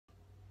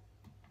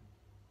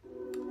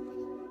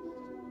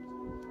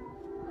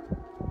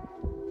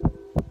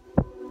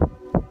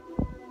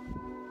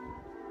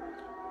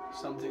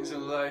Some things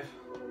in life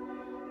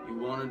you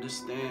won't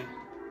understand.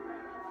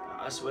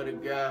 But I swear to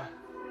God,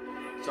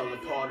 it's all a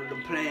part of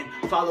the plan.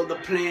 Follow the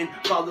plan,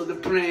 follow the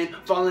plan.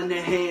 Fall in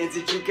the hands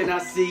that you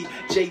cannot see.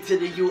 J to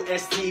the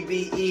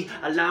USTBE.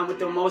 Align with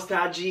the Most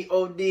High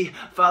G-O-D.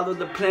 Follow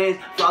the plan,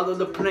 follow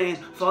the plan.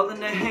 Fall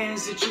in the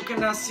hands that you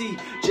cannot see.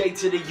 J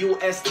to the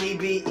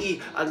USTBE.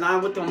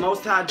 Align with the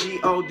Most High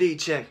G-O-D.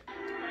 Check.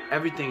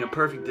 Everything a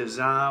perfect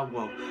design,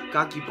 whoa.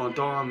 God keep on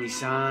throwing me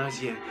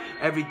signs, yeah.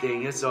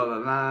 Everything is all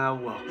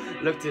aligned, whoa.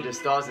 Look to the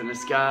stars in the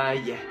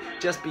sky, yeah.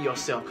 Just be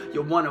yourself,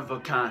 you're one of a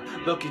kind.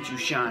 Look at you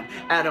shine,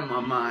 out of my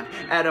mind,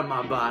 out of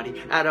my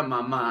body, out of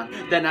my mind.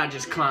 Then I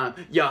just climb,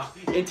 yo,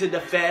 into the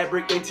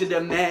fabric, into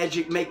the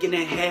magic, making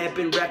it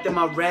happen. Wrapped in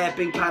my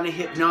rapping, kinda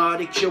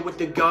hypnotic. Chill with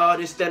the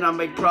goddess, then I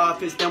make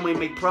profits, then we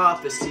make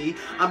prophecy.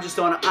 I'm just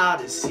on an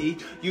odyssey,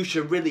 you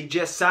should really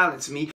just silence me.